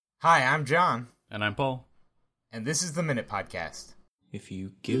Hi, I'm John. And I'm Paul. And this is the Minute Podcast. If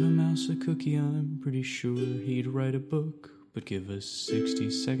you give a mouse a cookie, I'm pretty sure he'd write a book. But give us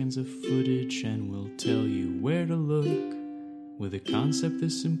 60 seconds of footage and we'll tell you where to look. With a concept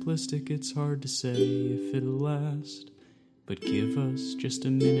this simplistic, it's hard to say if it'll last. But give us just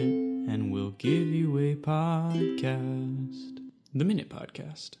a minute and we'll give you a podcast. The Minute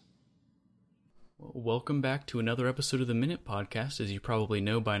Podcast. Welcome back to another episode of the Minute Podcast. As you probably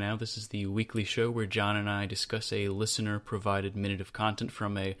know by now, this is the weekly show where John and I discuss a listener-provided minute of content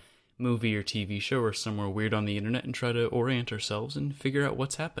from a movie or TV show or somewhere weird on the internet and try to orient ourselves and figure out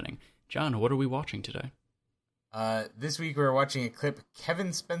what's happening. John, what are we watching today? This week we're watching a clip,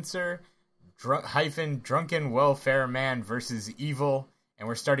 Kevin Spencer Drunken Welfare Man versus Evil, and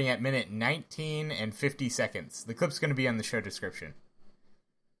we're starting at minute 19 and 50 seconds. The clip's going to be on the show description.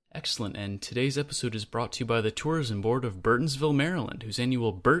 Excellent, and today's episode is brought to you by the Tourism Board of Burtonsville, Maryland, whose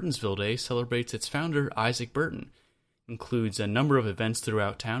annual Burtonsville Day celebrates its founder, Isaac Burton. It includes a number of events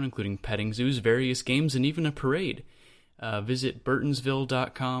throughout town, including petting zoos, various games, and even a parade. Visit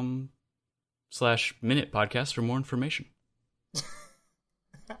burtonsville.com/Minute Podcast for more information.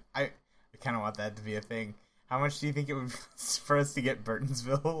 I kind of want that to be a thing. How much do you think it would for us to get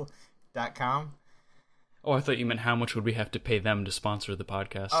burtonsville.com? Oh, I thought you meant how much would we have to pay them to sponsor the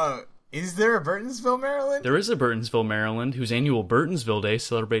podcast. Oh, is there a Burtonsville, Maryland? There is a Burtonsville, Maryland, whose annual Burtonsville Day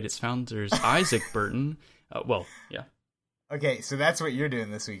celebrates its founders, Isaac Burton. Yeah. Okay, so that's what you're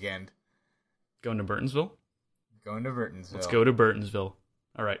doing this weekend. Going to Burtonsville? Going to Burtonsville. Let's go to Burtonsville.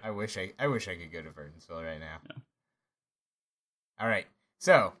 All right. I wish I could go to Burtonsville right now. Yeah. All right.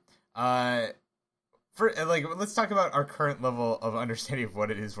 So, let's talk about our current level of understanding of what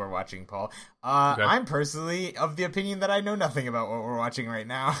it is we're watching, Paul. Okay. I'm personally of the opinion that I know nothing about what we're watching right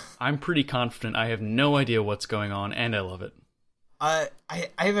now. I'm pretty confident I have no idea what's going on, and I love it. I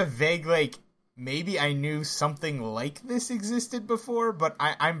have a vague, maybe I knew something like this existed before, but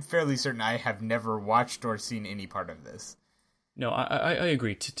I'm fairly certain I have never watched or seen any part of this. No, I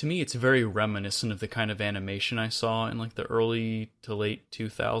agree. To me, it's very reminiscent of the kind of animation I saw in the early to late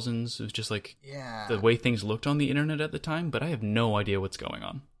 2000s. It was just the way things looked on the internet at the time, but I have no idea what's going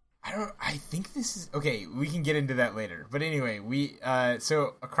on. I think this is okay. We can get into that later. But anyway,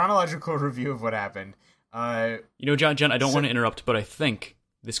 so a chronological review of what happened. John, I don't want to interrupt, but I think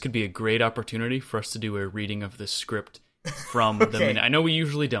this could be a great opportunity for us to do a reading of the script from the minute. I know we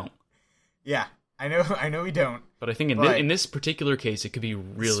usually don't. Yeah. I know we don't. But I think in this particular case, it could be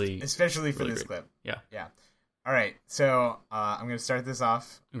really... Especially for really this great. clip. Yeah. Yeah. All right, so I'm going to start this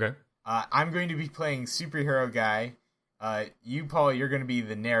off. Okay. I'm going to be playing superhero guy. You, Paul, you're going to be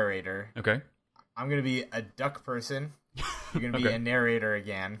the narrator. Okay. I'm going to be a duck person. You're going to be a narrator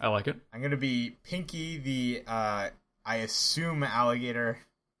again. I like it. I'm going to be Pinky, the, I assume, alligator.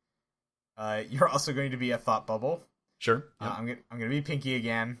 You're also going to be a thought bubble. Sure. Yep. I'm going to be Pinky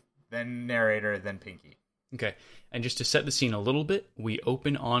again. Then narrator, then Pinky. Okay, and just to set the scene a little bit, we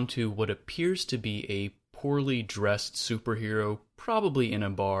open onto what appears to be a poorly dressed superhero, probably in a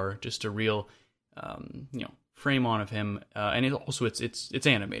bar, just a real, frame on of him, and it's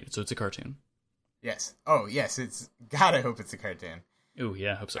animated, so it's a cartoon. Yes. Oh, yes. God, I hope it's a cartoon. Ooh,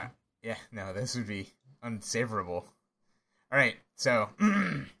 yeah, I hope so. Yeah, no, this would be unsavorable. All right, so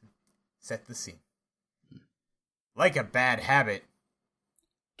set the scene. Like a bad habit.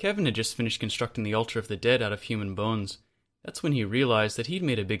 Kevin had just finished constructing the altar of the dead out of human bones. That's when he realized that he'd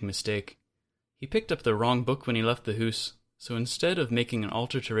made a big mistake. He picked up the wrong book when he left the house, so instead of making an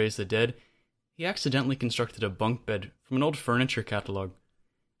altar to raise the dead, he accidentally constructed a bunk bed from an old furniture catalogue.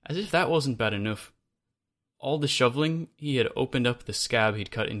 As if that wasn't bad enough. All the shoveling, he had opened up the scab he'd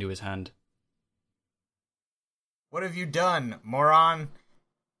cut into his hand. What have you done, moron?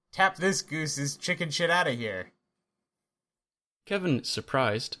 Tap this goose's chicken shit out of here. Kevin,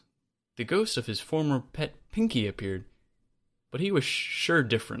 surprised, the ghost of his former pet Pinky appeared, but he was sure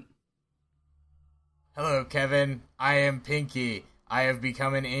different. Hello, Kevin. I am Pinky. I have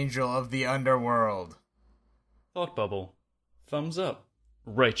become an angel of the underworld. Thought bubble. Thumbs up.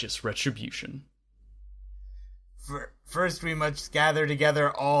 Righteous retribution. First we must gather together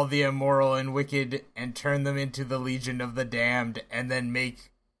all the immoral and wicked and turn them into the legion of the damned, and then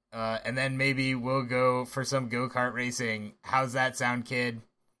maybe we'll go for some go-kart racing. How's that sound, kid?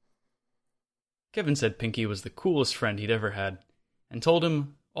 Kevin said Pinky was the coolest friend he'd ever had, and told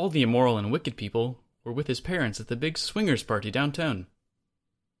him all the immoral and wicked people were with his parents at the big swingers party downtown.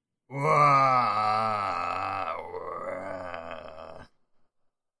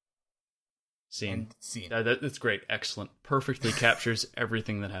 Scene. That's great. Excellent. Perfectly captures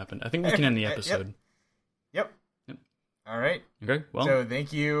everything that happened. I think we can end the episode. Yep. All right. Okay, well. So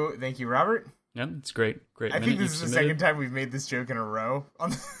thank you, Robert. Yeah, it's great. I think this is the second time we've made this joke in a row.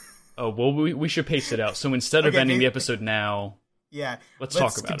 Oh, well, we should pace it out. So instead of ending the episode now, let's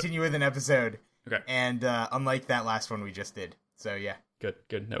talk about it. Let's continue with an episode. Okay. And unlike that last one we just did. So, yeah.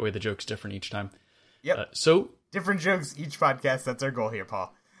 Good. That way the joke's different each time. Yep. So different jokes each podcast. That's our goal here,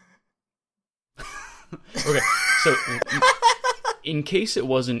 Paul. Okay, so in case it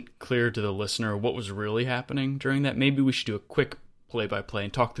wasn't clear to the listener what was really happening during that, maybe we should do a quick play-by-play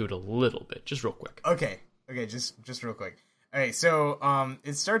and talk through it a little bit, just real quick. Okay, just real quick. Okay, so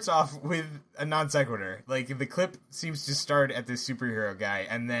it starts off with a non sequitur. Like, the clip seems to start at this superhero guy,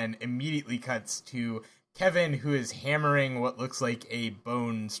 and then immediately cuts to Kevin, who is hammering what looks like a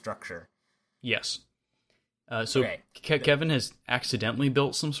bone structure. Yes. Kevin has accidentally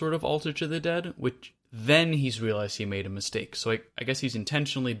built some sort of altar to the dead, which then he's realized he made a mistake. So I guess he's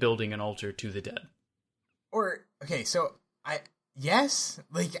intentionally building an altar to the dead. Yes?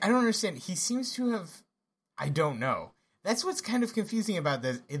 Like, I don't understand. He seems to have... I don't know. That's what's kind of confusing about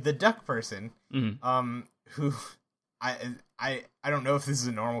the duck person, who... I don't know if this is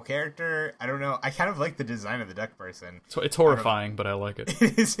a normal character. I don't know. I kind of like the design of the duck person. So it's horrifying, but I like it.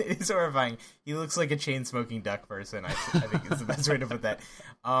 It is horrifying. He looks like a chain-smoking duck person. I think is the best way to put that.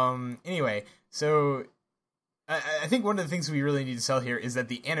 Anyway, so I think one of the things we really need to sell here is that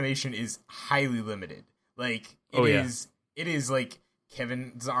the animation is highly limited. Like, it is like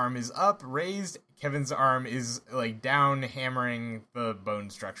Kevin's arm is up, raised. Kevin's arm is like down, hammering the bone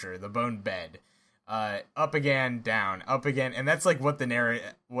structure, the bone bed. Up again, down, up again, and that's like what the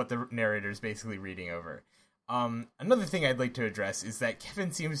narrator is basically reading over. Another thing I'd like to address is that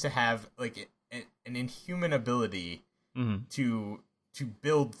Kevin seems to have like an inhuman ability to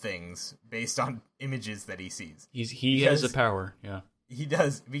build things based on images that he sees. He has a power, yeah. He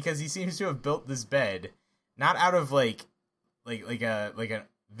does, because he seems to have built this bed not out of like a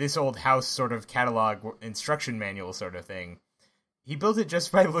this old house sort of catalog instruction manual sort of thing. He built it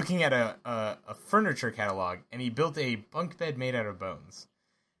just by looking at a furniture catalog, and he built a bunk bed made out of bones.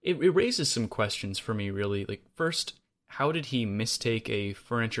 It raises some questions for me, really. Like, first, how did he mistake a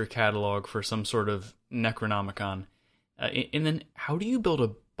furniture catalog for some sort of Necronomicon? And then, how do you build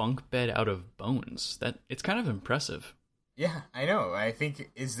a bunk bed out of bones? It's kind of impressive. Yeah, I know. I think,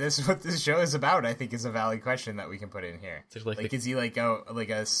 is this what this show is about? I think is a valid question that we can put in here. Is he like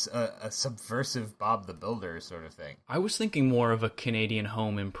a subversive Bob the Builder sort of thing? I was thinking more of a Canadian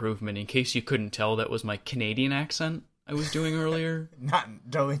Home Improvement. In case you couldn't tell, that was my Canadian accent I was doing earlier.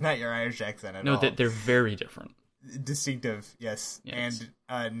 Totally not your Irish accent at all. No, they're very different. Distinctive, yes. And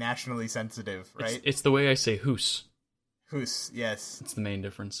nationally sensitive, right? It's the way I say hoose. Hoose, yes. It's the main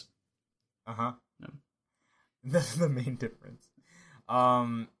difference. Uh-huh. No. That's the main difference.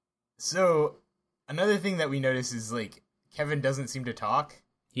 So another thing that we notice is like Kevin doesn't seem to talk.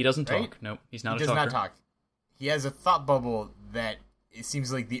 He doesn't talk. Nope, he's not a talker. He does not talk. He has a thought bubble that it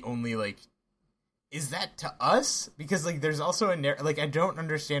seems like the only like. Is that to us? Because like there's also I don't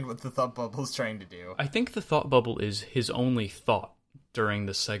understand what the thought bubble is trying to do. I think the thought bubble is his only thought during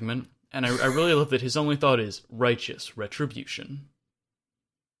this segment, and I really love that his only thought is righteous retribution.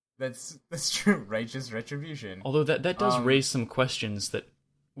 That's true. Righteous retribution. Although that does raise some questions that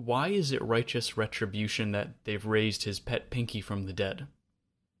why is it righteous retribution that they've raised his pet Pinky from the dead?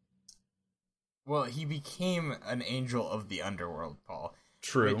 Well, he became an angel of the underworld, Paul.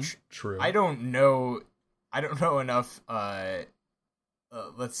 True. I don't know enough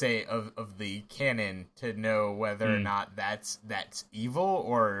let's say of the canon to know whether or not that's evil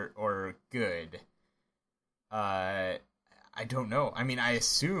or good. I don't know. I mean, I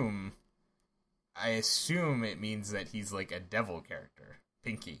assume it means that he's like a devil character,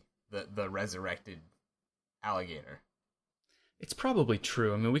 Pinky, the resurrected alligator. It's probably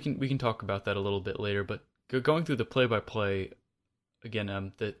true. I mean, we can talk about that a little bit later, but going through the play-by-play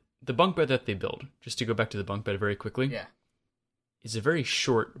again, the bunk bed that they build, just to go back to the bunk bed very quickly, is a very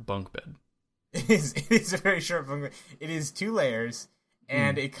short bunk bed. It is a very short bunk bed. It is 2 layers,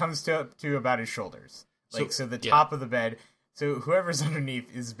 and it comes to about his shoulders. So the top of the bed. So whoever's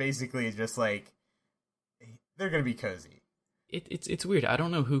underneath is basically just like, they're going to be cozy. It's weird. I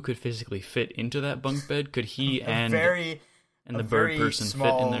don't know who could physically fit into that bunk bed. Could he and the bird person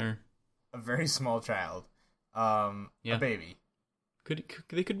fit in there? A very small child. A baby.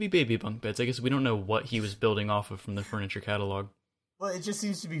 They could be baby bunk beds. I guess we don't know what he was building off of from the furniture catalog. Well, it just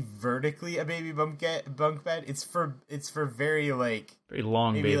seems to be vertically a baby bunk bed. It's for very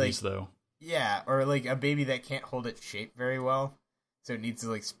long babies though. Yeah, or like a baby that can't hold its shape very well, so it needs to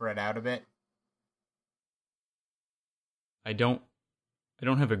like spread out a bit. I don't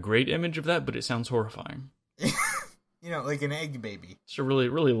have a great image of that, but it sounds horrifying. like an egg baby. It's a really,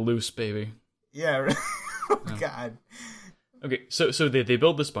 really loose baby. Yeah. Oh, God. Okay, so they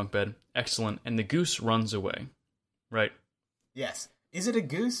build this bunk bed. Excellent. And the goose runs away. Right? Yes. Is it a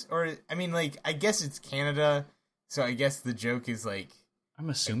goose? Or, I mean, like, I guess it's Canada, so I guess the joke is, like, I'm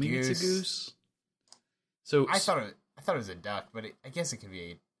assuming it's a goose. So I thought it was a duck, but I guess it could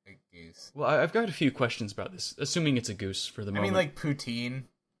be a goose. Well, I've got a few questions about this, assuming it's a goose for the moment. I mean, like, poutine.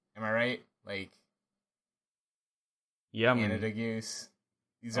 Am I right? Like, yeah, Canada goose.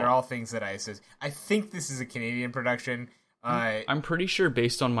 These are all things that I associate. I think this is a Canadian production. I'm pretty sure,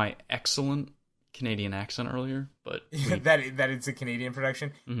 based on my excellent Canadian accent earlier, but that it's a Canadian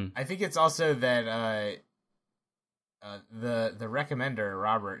production. Mm-hmm. I think it's also that the recommender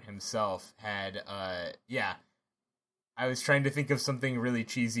Robert himself had I was trying to think of something really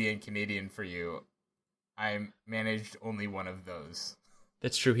cheesy and Canadian for you. I managed only one of those.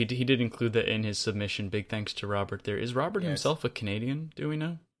 That's true. He did include that in his submission. Big thanks to Robert there. Is Robert himself a Canadian? Do we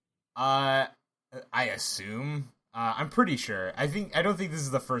know? I assume. I'm pretty sure. I don't think this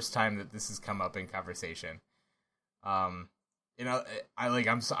is the first time that this has come up in conversation. I'm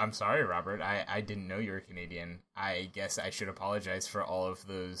sorry, Robert. I didn't know you were Canadian. I guess I should apologize for all of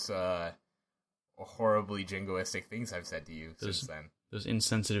those horribly jingoistic things I've said to you since then. Those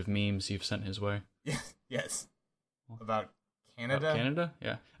insensitive memes you've sent his way. Yes. About Canada? About Canada?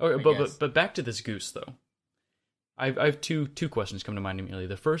 Yeah. Okay, but back to this goose though. I've two questions come to mind immediately.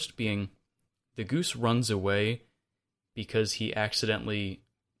 The first being, the goose runs away because he accidentally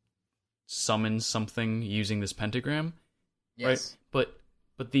summons something using this pentagram. Yes. Right?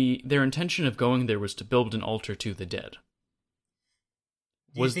 But their intention of going there was to build an altar to the dead.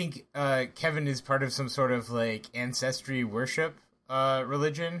 Do you think Kevin is part of some sort of like ancestry worship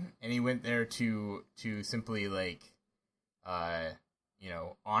religion, and he went there to simply like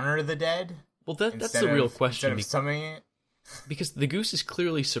honor the dead? Well, that's the real question. Instead of summoning it? Because the goose is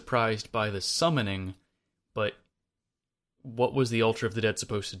clearly surprised by the summoning, but what was the altar of the dead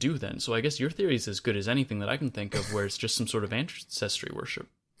supposed to do then? So I guess your theory is as good as anything that I can think of, where it's just some sort of ancestry worship.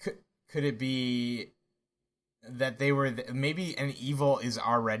 Could it be that they were maybe an evil is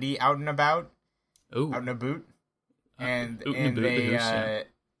already out and about, out and about, and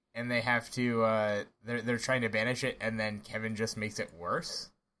they have to they're trying to banish it, and then Kevin just makes it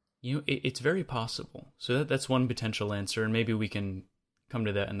worse? It's very possible. So that's one potential answer, and maybe we can come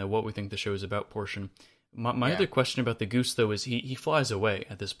to that in the what we think the show is about portion. My other question about the goose, though, is he flies away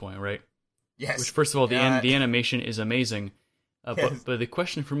at this point, right? Yes. Which, first of all, the animation is amazing. Yes. But the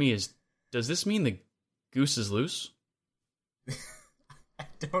question for me is, does this mean the goose is loose? I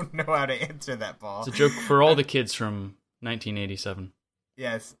don't know how to answer that, Paul. It's a joke for all the kids from 1987.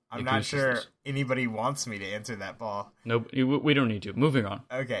 Yes, I'm not sure anybody wants me to answer that, Paul. No, we don't need to. Moving on.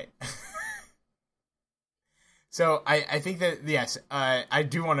 Okay. So I think that, yes, I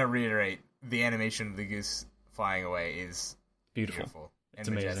do want to reiterate, the animation of the goose flying away is beautiful and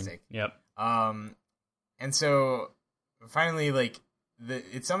majestic. Amazing. Yep. And so finally, like,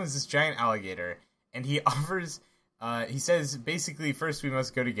 it summons this giant alligator, and he offers, he says, basically, first we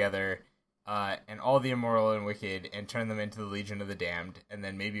must go together, and all the immoral and wicked, and turn them into the Legion of the Damned, and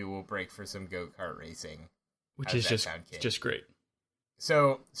then maybe we'll break for some go-kart racing. Which is just great.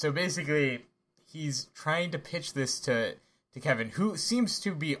 So basically, he's trying to pitch this to Kevin, who seems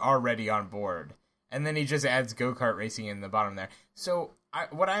to be already on board, and then he just adds go-kart racing in the bottom there. So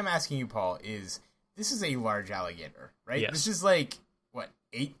what I'm asking you, Paul, is this is a large alligator, right? Yes. This is like,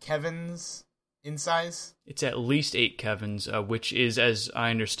 8 Kevins in size? It's at least 8 Kevins, which is, as I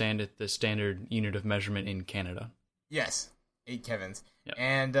understand it, the standard unit of measurement in Canada. Yes, 8 Kevins. Yep.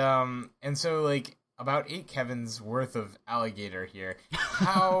 And so, like, about 8 Kevins worth of alligator here.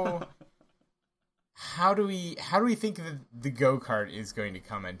 How do we think that the go-kart is going to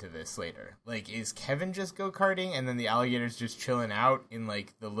come into this later? Like, is Kevin just go-karting and then the alligator's just chilling out in,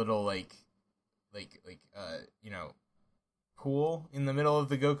 like, the little, pool in the middle of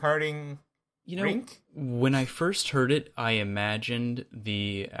the go-karting rink? When I first heard it, I imagined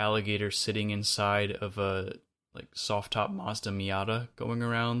the alligator sitting inside of a, soft-top Mazda Miata going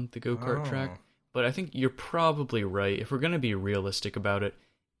around the go-kart track. But I think you're probably right. If we're going to be realistic about it,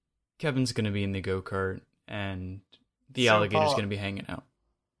 Kevin's going to be in the go-kart, and the alligator's going to be hanging out.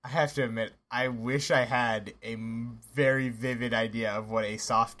 I have to admit, I wish I had a very vivid idea of what a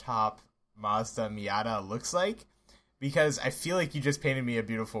soft-top Mazda Miata looks like, because I feel like you just painted me a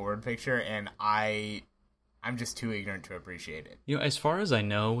beautiful word picture, and I'm just too ignorant to appreciate it. As far as I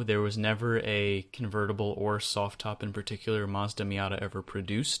know, there was never a convertible or soft-top in particular Mazda Miata ever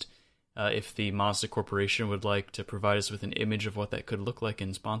produced. If the Mazda Corporation would like to provide us with an image of what that could look like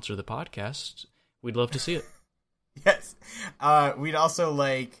and sponsor the podcast, we'd love to see it. Yes. We'd also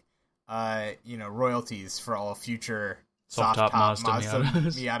like, royalties for all future Soft top Mazda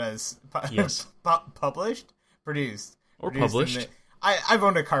Miatas. Miatas Yes. produced. Or published. I've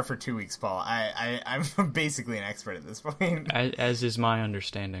owned a car for 2 weeks, Paul. I'm basically an expert at this point. As is my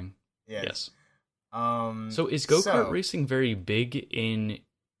understanding. Yes. So is go-kart racing very big in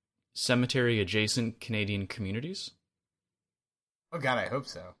cemetery-adjacent Canadian communities? Oh God, I hope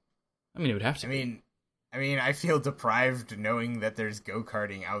so. I mean, it would have to be. I feel deprived knowing that there's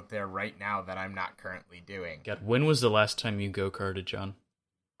go-karting out there right now that I'm not currently doing. God, when was the last time you go-karted, John?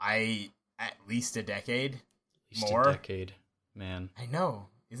 At least a decade. At least more. A decade. Man. I know.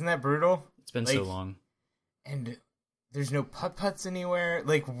 Isn't that brutal? It's been so long. And there's no putt-putts anywhere.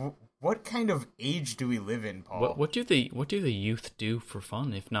 Like, what kind of age do we live in, Paul? What do the youth do for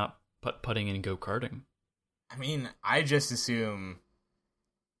fun, if not putt-putting and go-karting? I mean, I just assume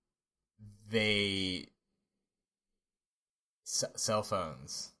they... cell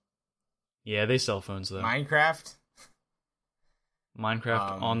phones. Yeah, they cell phones, though. Minecraft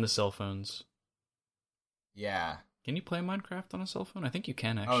on the cell phones. Yeah. Can you play Minecraft on a cell phone? I think you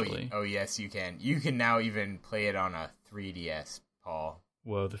can, actually. Oh yes, you can. You can now even play it on a 3DS, Paul.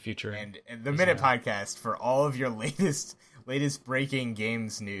 Whoa, the future. And the Minute Podcast for all of your latest breaking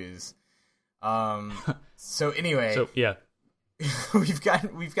games news. So anyway. So, yeah. we've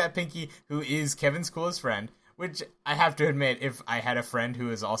got Pinky, who is Kevin's coolest friend, which I have to admit, if I had a friend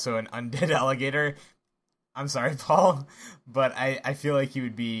who is also an undead alligator, I'm sorry, Paul, but I feel like he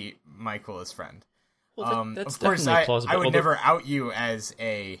would be my coolest friend. Well, that's of course, definitely plausible. I would never out you as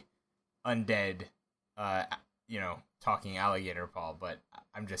a undead, talking alligator, Paul. But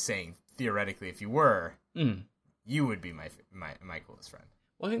I'm just saying, theoretically, if you were, you would be my coolest friend.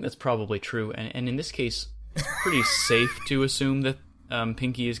 Well, I think that's probably true, and in this case, it's pretty safe to assume that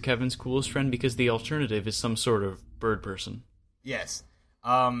Pinky is Kevin's coolest friend because the alternative is some sort of bird person. Yes.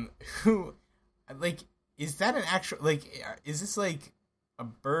 Who, like, is that an actual, like, is this like a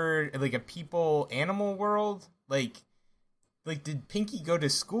bird, like a people animal world? Like did Pinky go to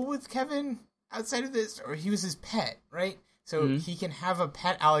school with Kevin outside of this, or he was his pet, right? So he can have a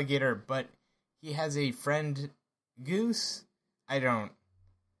pet alligator, but he has a friend goose?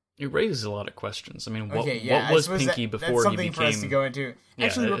 It raises a lot of questions. I mean, what I was Pinky before he became... That's something for us to go into.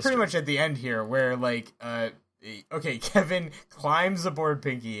 Actually, we're pretty much at the end here, where, like, Kevin climbs aboard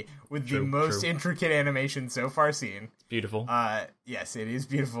Pinky with the most intricate animation so far seen. Beautiful. Yes, it is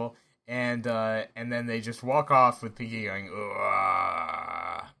beautiful. And then they just walk off with Pinky going,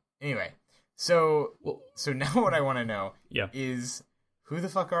 "Ugh." Anyway, so now what I want to know is... who the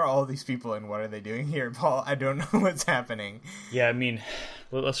fuck are all these people and what are they doing here, Paul? I don't know what's happening. Yeah, I mean,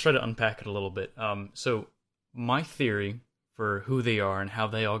 let's try to unpack it a little bit. So my theory for who they are and how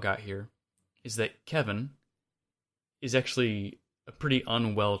they all got here is that Kevin is actually a pretty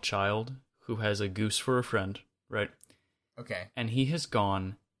unwell child who has a goose for a friend, right? Okay. And he has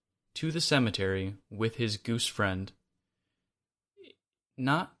gone to the cemetery with his goose friend,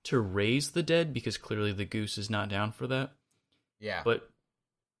 not to raise the dead, because clearly the goose is not down for that. Yeah. But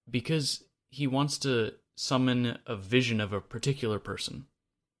because he wants to summon a vision of a particular person.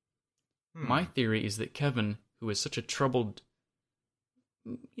 My theory is that Kevin, who is such a troubled,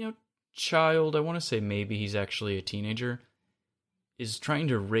 child, I want to say maybe he's actually a teenager, is trying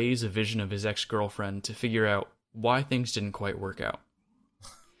to raise a vision of his ex-girlfriend to figure out why things didn't quite work out.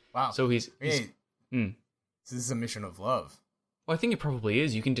 Wow. So he's this is a mission of love. Well, I think it probably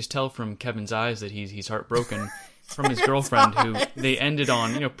is. You can just tell from Kevin's eyes that he's heartbroken from his girlfriend, who they ended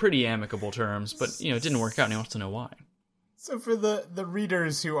on, pretty amicable terms, but, it didn't work out, and he wants to know why. So for the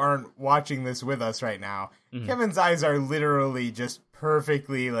readers who aren't watching this with us right now, Kevin's eyes are literally just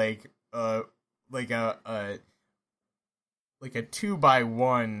perfectly like a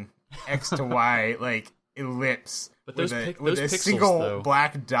 2x1 X to Y like ellipse, but with a pixels, single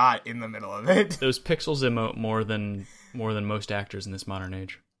black dot in the middle of it. Those pixels emote more than most actors in this modern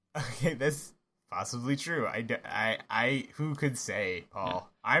age. Okay, that's possibly true. I who could say, Paul?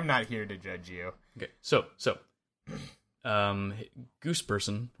 Yeah. I'm not here to judge you. Okay, so Goose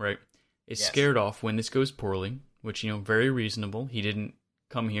Person, right, is scared off when this goes poorly, which, very reasonable. He didn't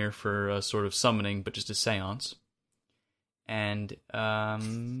come here for a sort of summoning, but just a seance. And,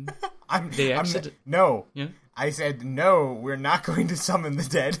 no. Yeah? I said, no, we're not going to summon the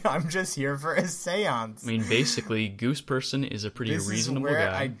dead. I'm just here for a seance. I mean, basically, Goose Person is a pretty reasonable guy. This is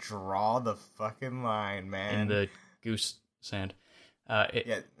where I draw the fucking line, man. In the goose sand.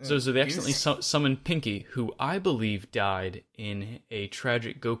 So they accidentally summoned Pinky, who I believe died in a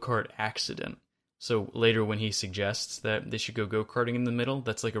tragic go-kart accident. So later when he suggests that they should go go-karting in the middle,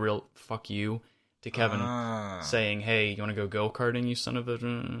 that's like a real fuck you. to Kevin, saying, "Hey, you want to go go-karting, you son of a..."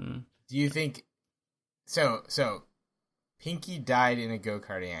 Do you think... So, Pinky died in a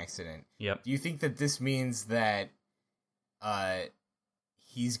go-karting accident. Yep. Do you think that this means that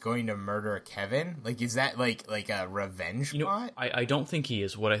he's going to murder Kevin? Like, is that like a revenge plot? I don't think he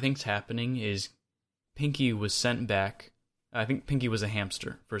is. What I think's happening is Pinky was sent back. I think Pinky was a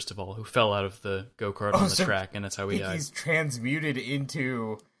hamster, first of all, who fell out of the go-kart on the track, and that's how he died. Pinky's transmuted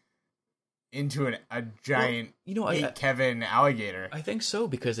into a giant Kevin alligator. I think so,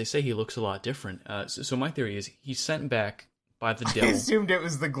 because they say he looks a lot different. So my theory is he's sent back by the devil. I assumed it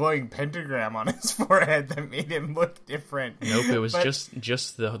was the glowing pentagram on his forehead that made him look different. Nope, it was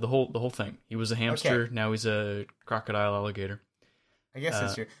just the whole thing. He was a hamster, now he's a crocodile alligator. I guess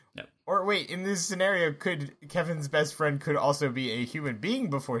that's true. Yep. Or wait, in this scenario, could Kevin's best friend could also be a human being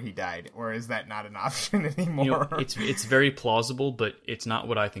before he died, or is that not an option anymore? It's very plausible, but it's not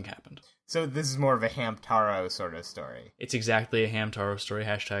what I think happened. So this is more of a Hamtaro sort of story. It's exactly a Hamtaro story.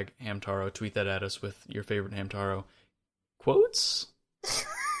 Hashtag Hamtaro. Tweet that at us with your favorite Hamtaro quotes. Yes,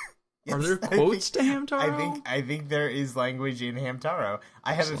 are there quotes to Hamtaro? I think there is language in Hamtaro.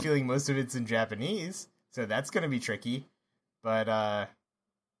 I have a feeling most of it's in Japanese, so that's going to be tricky. But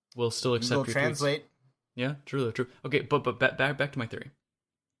we'll still accept your translate. Tweets. Yeah, true. Okay, but back to my theory.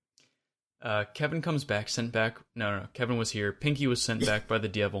 Kevin comes back, sent back. No. Kevin was here. Pinky was sent back by the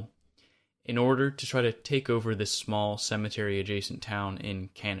devil in order to try to take over this small cemetery-adjacent town in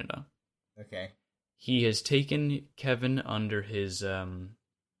Canada. Okay. He has taken Kevin under his how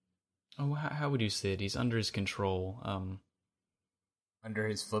would you say it? He's under his control. Under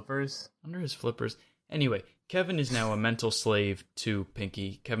his flippers? Under his flippers. Anyway, Kevin is now a mental slave to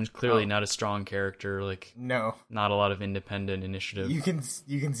Pinky. Kevin's clearly not a strong character, no, not a lot of independent initiative. You can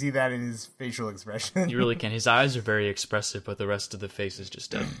see that in his facial expression. You really can. His eyes are very expressive, but the rest of the face is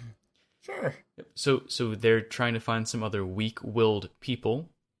just dead. Sure. So they're trying to find some other weak-willed people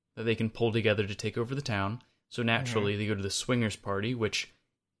that they can pull together to take over the town. So naturally, they go to the swingers party, which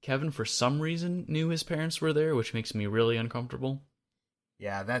Kevin, for some reason, knew his parents were there, which makes me really uncomfortable.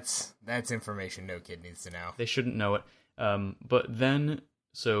 Yeah, that's information no kid needs to know. They shouldn't know it. But then,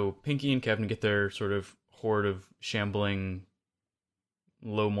 so Pinky and Kevin get their sort of horde of shambling,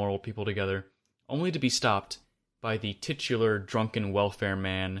 low-moral people together, only to be stopped by the titular drunken welfare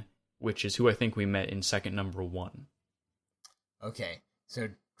man, which is who I think we met in second number 1. Okay, so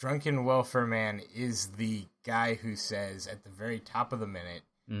drunken welfare man is the guy who says at the very top of the minute,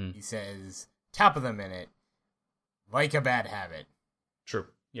 he says, top of the minute, like a bad habit. True,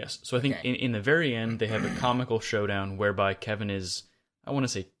 yes. So I think in the very end, they have a comical showdown whereby Kevin is, I want to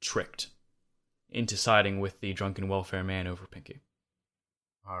say, tricked into siding with the drunken welfare man over Pinky.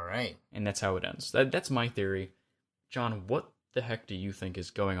 All right. And that's how it ends. That's my theory. John, what the heck do you think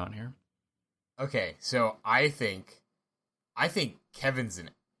is going on here? Okay, so I think Kevin's an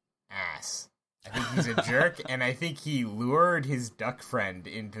ass. I think he's a jerk, and I think he lured his duck friend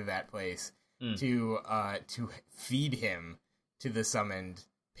into that place to feed him to the summoned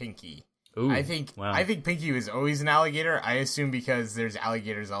Pinky. Ooh, I think Pinky was always an alligator. I assume because there's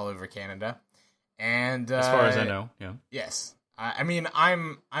alligators all over Canada, and as far as I know, yeah. Yes, I mean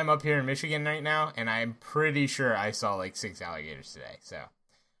I'm up here in Michigan right now, and I'm pretty sure I saw like 6 alligators today. So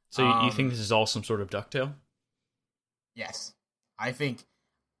you think this is all some sort of ducktail? Yes, I think.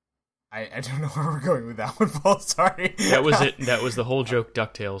 I don't know where we're going with that one, Paul. Sorry. That was it. That was the whole joke.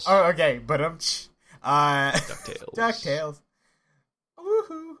 DuckTales. Oh, okay, but DuckTales. DuckTales.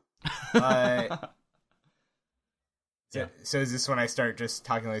 Woohoo! So is this when I start just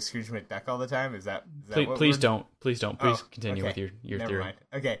talking like Scrooge McDuck all the time? Is that please don't. Please continue with your Never theory. Mind.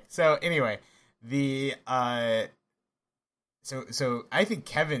 Okay. So anyway, so I think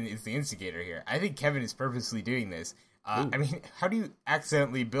Kevin is the instigator here. I think Kevin is purposely doing this. I mean, how do you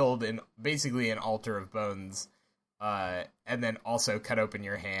accidentally build basically an altar of bones, and then also cut open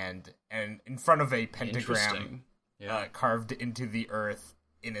your hand and in front of a pentagram carved into the earth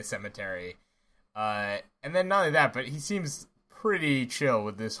in a cemetery? And then not only that, but he seems pretty chill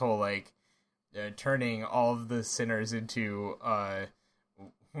with this whole turning all of the sinners into or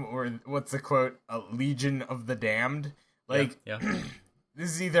what's the quote? A legion of the damned. This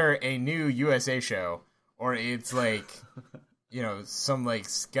is either a new USA show. Or it's some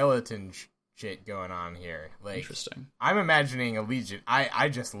skeleton shit going on here. Interesting. I'm imagining a legion. I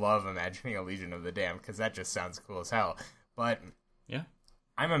just love imagining a legion of the damned because that just sounds cool as hell. But yeah,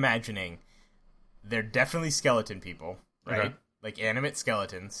 I'm imagining they're definitely skeleton people, right? Okay. Like animate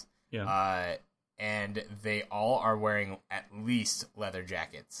skeletons. Yeah. And they all are wearing at least leather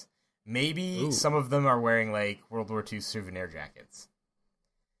jackets. Maybe some of them are wearing World War II souvenir jackets.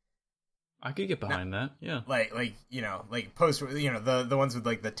 I could get behind that. Yeah. Like post, the ones with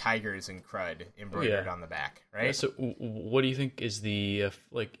like the tigers and crud embroidered on the back, right? Yeah, so what do you think is the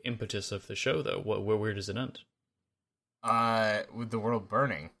impetus of the show, though? Where does it end? With the world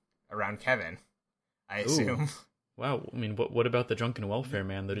burning around Kevin, I assume. Wow. I mean, what about the drunken welfare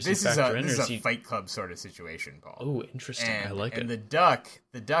man? Does he This factor is in, a Fight Club sort of situation, Paul. Oh, interesting. I like it. And the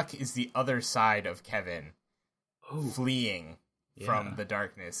duck is the other side of Kevin, fleeing from the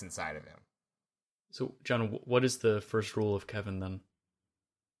darkness inside of him. So, John, what is the first rule of Kevin then?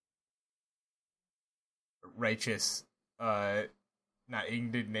 Righteous, not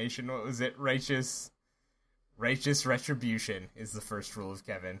indignation. What was it? Righteous retribution is the first rule of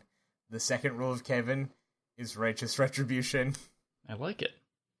Kevin. The second rule of Kevin is righteous retribution. I like it.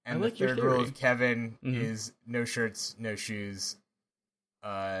 And the third rule of Kevin is no shirts, no shoes.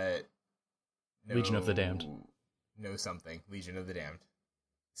 Legion of the Damned. No something. Legion of the Damned.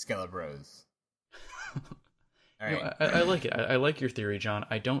 Skelebros. All right. I like it. I like your theory, John.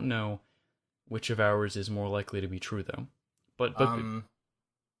 I don't know which of ours is more likely to be true, though. But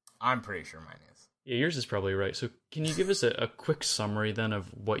I'm pretty sure mine is. Yeah, yours is probably right. So can you give us a quick summary, then, of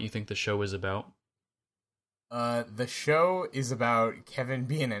what you think the show is about? The show is about Kevin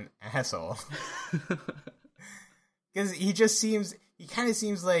being an asshole. Because he kind of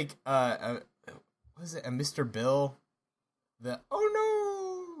seems like, what is it, a Mr. Bill?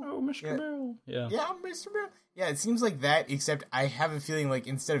 Mr. Bill. Yeah, Mr. Bill. Yeah, it seems like that, except I have a feeling like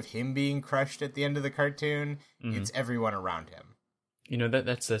instead of him being crushed at the end of the cartoon, it's everyone around him. You know,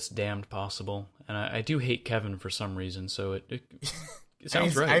 that's damned possible. And I do hate Kevin for some reason, so it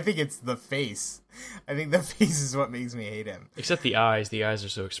sounds right. I think it's the face. I think the face is what makes me hate him. Except the eyes. The eyes are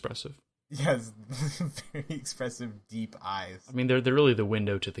so expressive. Yes, very expressive, deep eyes. I mean, they're really the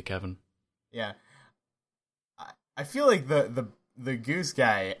window to the Kevin. Yeah. I feel like the goose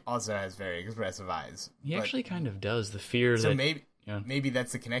guy also has very expressive eyes. He actually kind of does. The fear so that... maybe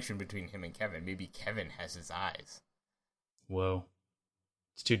that's the connection between him and Kevin. Maybe Kevin has his eyes. Whoa.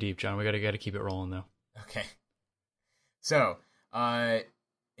 It's too deep, John. We gotta keep it rolling, though. Okay. So,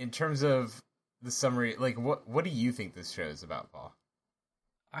 in terms of the summary, like, what do you think this show is about, Paul?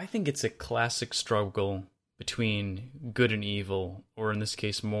 I think it's a classic struggle between good and evil, or in this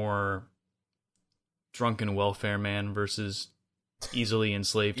case, more drunken welfare man versus easily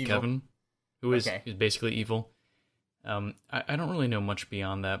enslaved Kevin, who is basically evil. I don't really know much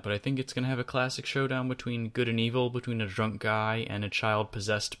beyond that, but I think it's going to have a classic showdown between good and evil, between a drunk guy and a child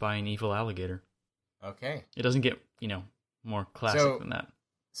possessed by an evil alligator. Okay. It doesn't get, more classic than that.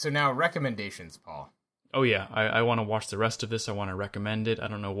 So now recommendations, Paul. Oh yeah, I want to watch the rest of this. I want to recommend it. I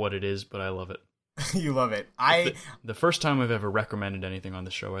don't know what it is, but I love it. You love it. The first time I've ever recommended anything on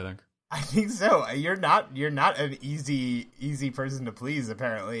the show, I think. I think so. You're not an easy person to please,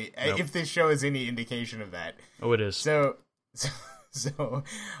 apparently. Nope. If this show is any indication of that. Oh, it is. So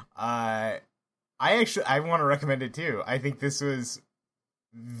I want to recommend it too. I think this was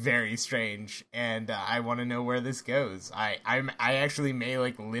very strange, and I want to know where this goes. I actually may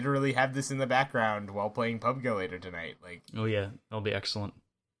literally have this in the background while playing PUBG later tonight. Oh yeah, that'll be excellent.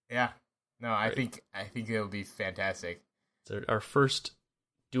 Yeah. No, I think it'll be fantastic. It's our first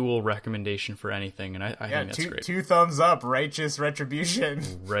dual recommendation for anything, and I think that's great. 2 thumbs up, righteous retribution.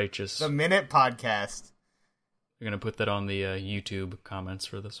 Righteous. The Minute Podcast. We're going to put that on the YouTube comments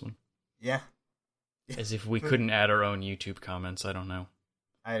for this one. Yeah. As if we couldn't add our own YouTube comments, I don't know.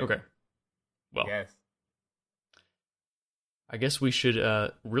 Okay. Well, yes. I guess we should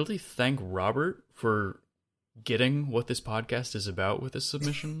really thank Robert for getting what this podcast is about with this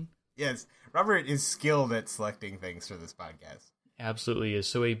submission. Yes, Robert is skilled at selecting things for this podcast. Absolutely is.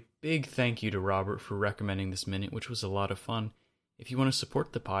 So a big thank you to Robert for recommending this minute, which was a lot of fun. If you want to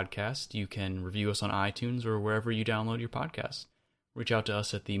support the podcast, you can review us on iTunes or wherever you download your podcasts. Reach out to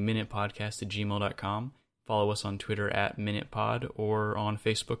us at theminutepodcast@gmail.com. Follow us on Twitter @MinutePod or on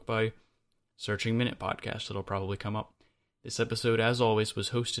Facebook by searching Minute Podcast. It'll probably come up. This episode, as always, was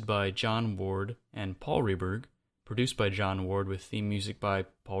hosted by John Ward and Paul Reberg, produced by John Ward with theme music by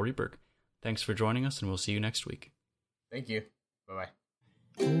Paul Reberg. Thanks for joining us, and we'll see you next week. Thank you. Bye-bye.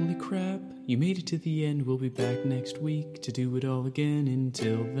 Holy crap, you made it to the end. We'll be back next week to do it all again.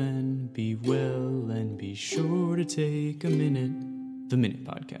 Until then, be well and be sure to take a minute. The Minute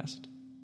Podcast.